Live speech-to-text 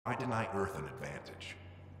I deny Earth an advantage.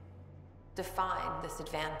 Define this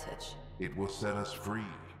advantage. It will set us free.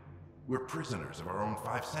 We're prisoners of our own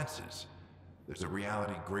five senses. There's a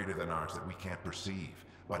reality greater than ours that we can't perceive,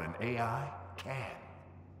 but an AI can.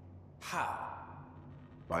 How?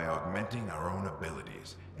 By augmenting our own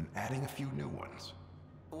abilities and adding a few new ones.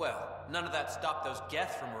 Well, none of that stopped those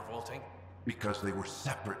Geth from revolting. Because they were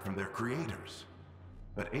separate from their creators.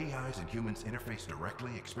 But AIs and humans interface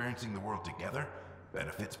directly, experiencing the world together,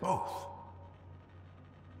 benefits both.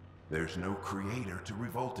 There's no creator to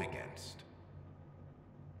revolt against.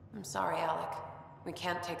 I'm sorry, Alec. We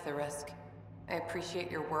can't take the risk. I appreciate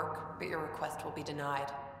your work, but your request will be denied.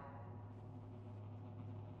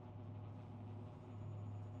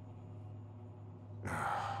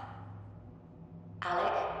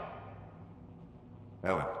 Alec?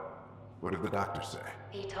 Ellen, what did the doctor say?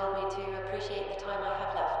 He told me to appreciate the time I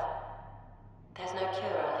have left. There's no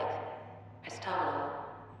cure, Alec. It's terminal.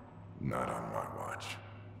 Not on my watch.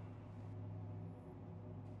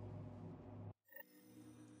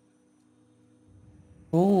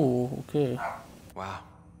 Oh, okay. Wow.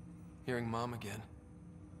 Hearing Mom again.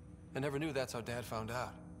 I never knew that's how Dad found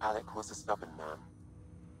out. Alec was a stubborn man.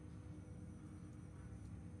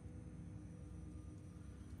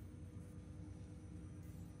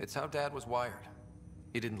 It's how Dad was wired.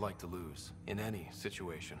 He didn't like to lose, in any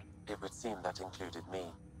situation. It would seem that included me.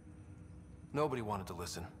 Nobody wanted to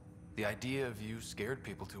listen. The idea of you scared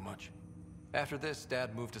people too much. After this,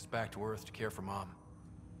 Dad moved us back to Earth to care for Mom.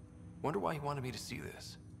 Wonder why he wanted me to see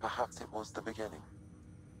this. Perhaps it was the beginning.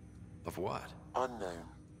 Of what? Unknown.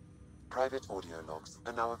 Private audio logs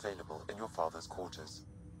are now available in your father's quarters.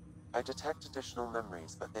 I detect additional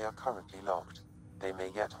memories, but they are currently locked. They may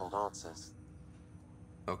yet hold answers.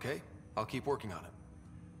 Okay, I'll keep working on it.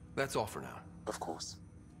 That's all for now. Of course.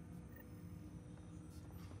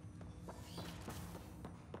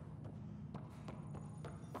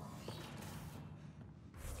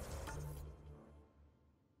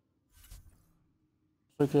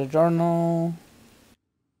 Look at the journal.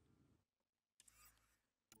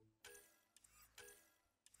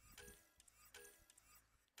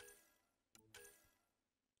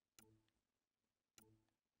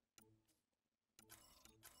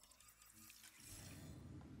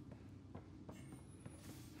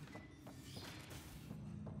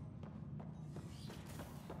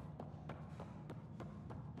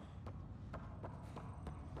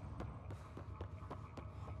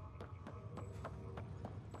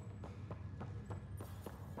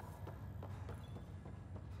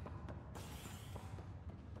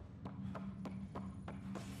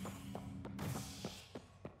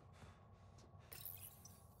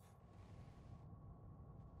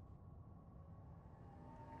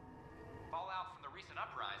 Fallout from the recent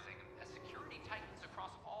uprising as security tightens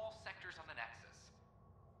across all sectors on the Nexus.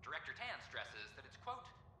 Director Tan stresses that it's, quote,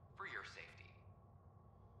 for your safety.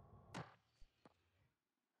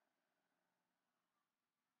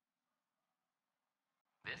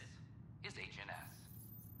 This is HNS.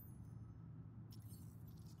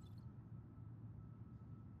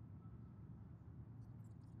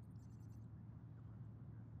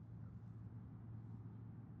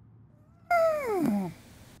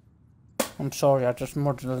 I'm sorry, I just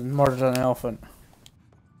murdered an elephant.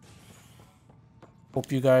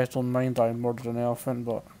 Hope you guys don't mind that I murdered an elephant,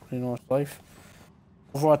 but you know it's life.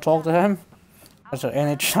 Before I talk to him, is there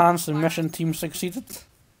any chance the mission team succeeded?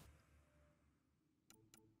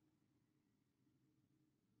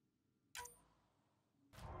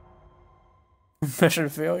 Mission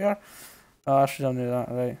failure? Oh, I should have knew that,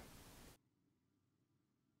 right.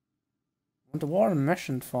 The war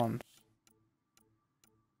mission funds.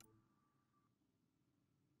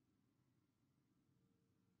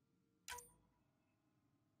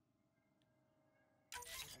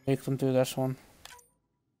 Make them do this one.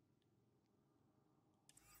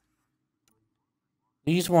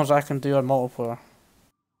 These ones I can do on multiplayer.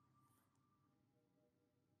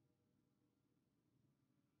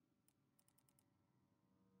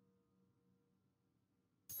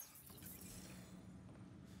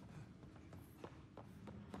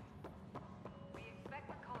 We expect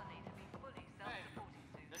the colony to be fully self-supporting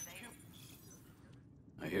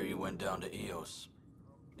soon. I hear you went down to EOS.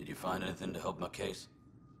 Did you find anything to help my case?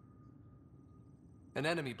 An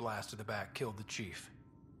enemy blast to the back killed the chief.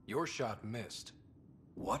 Your shot missed.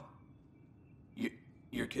 What?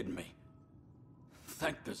 You're kidding me.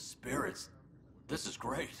 Thank the spirits. This is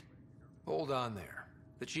great. Hold on there.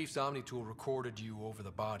 The chief's Omni tool recorded you over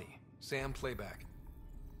the body. Sam, playback.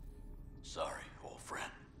 Sorry, old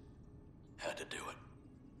friend. Had to do it.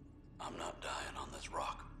 I'm not dying on this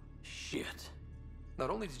rock. Shit. Not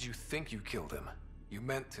only did you think you killed him, You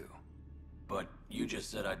meant to. But you just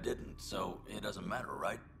said I didn't, so it doesn't matter,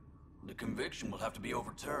 right? The conviction will have to be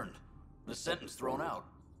overturned. The sentence thrown out.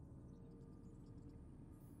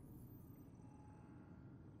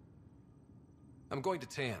 I'm going to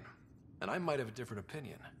Tan, and I might have a different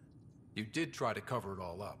opinion. You did try to cover it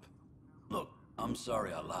all up. Look, I'm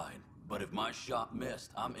sorry I lied, but if my shot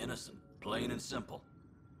missed, I'm innocent. Plain and simple.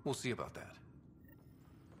 We'll see about that.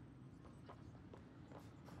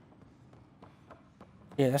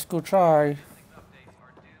 Yeah, let's go try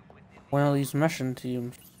one of these mission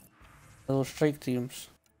teams. Those strike teams.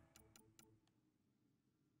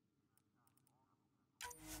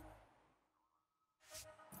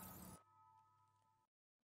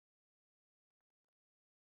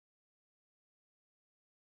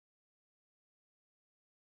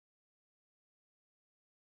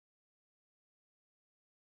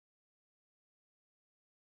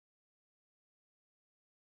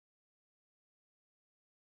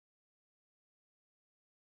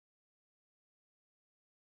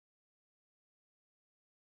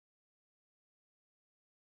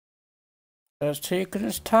 It's taking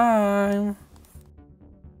its time.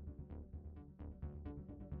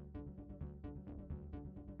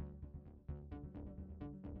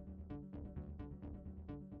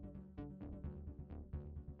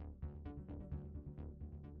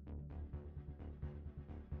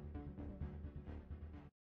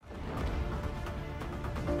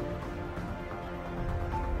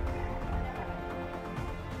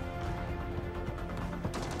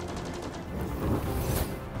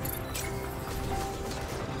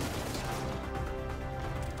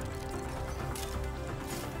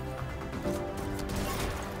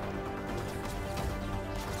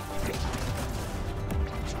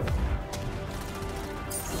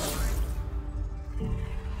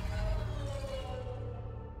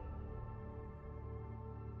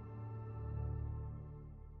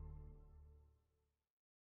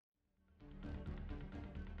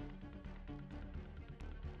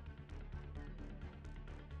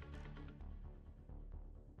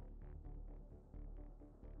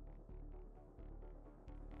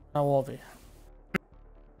 Now will be.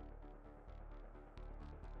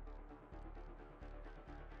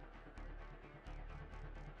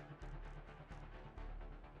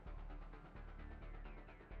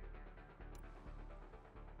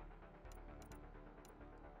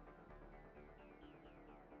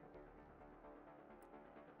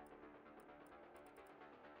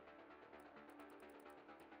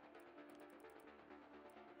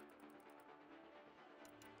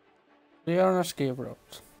 They are an escape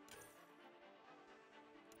route.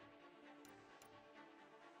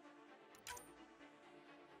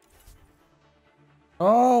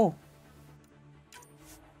 Oh!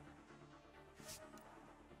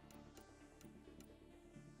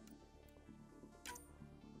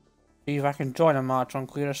 See if I can join a match on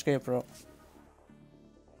clear escape route. Here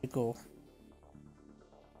we go.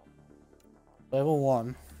 Level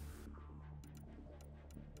 1.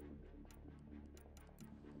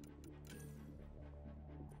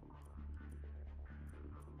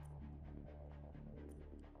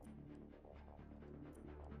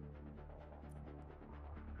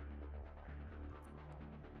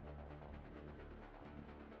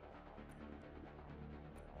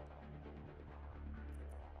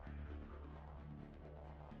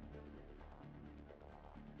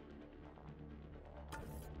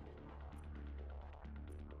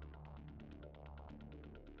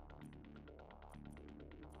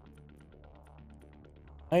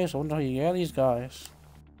 Nice, I wonder how you get these guys.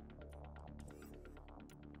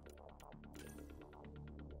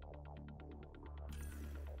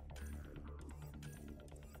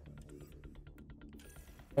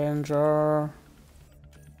 Avenger.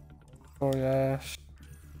 Oh yes.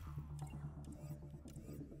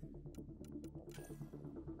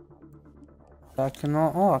 I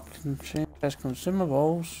cannot. Oh, I can change as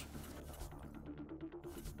consumables.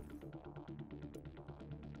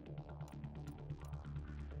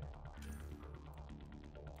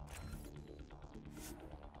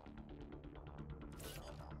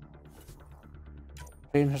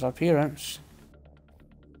 Change his appearance.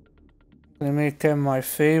 Gonna make him my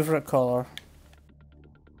favorite color.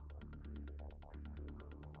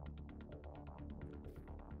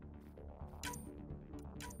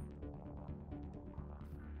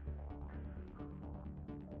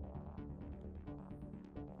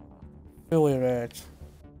 Fully red.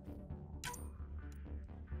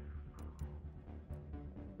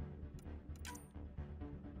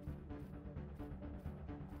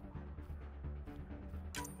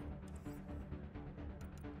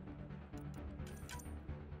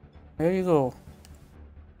 There you go.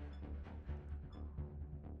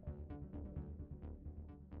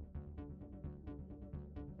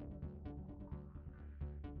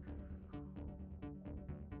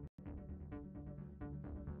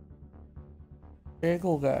 There you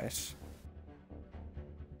go, guys.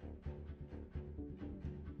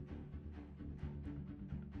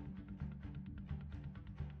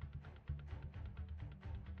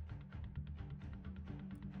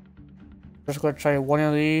 Just gonna try one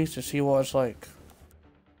of these to see what it's like.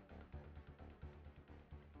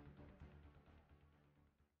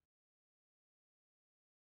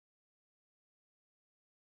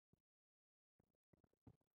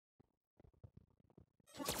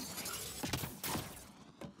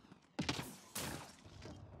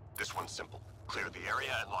 This one's simple. Clear the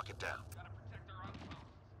area and lock it down.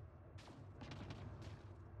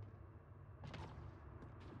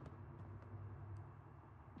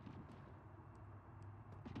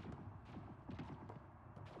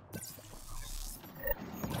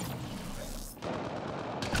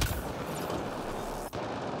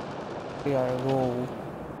 Yeah, I roll.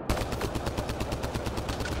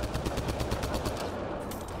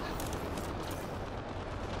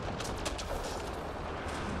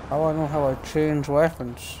 How I know how I change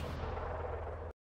weapons?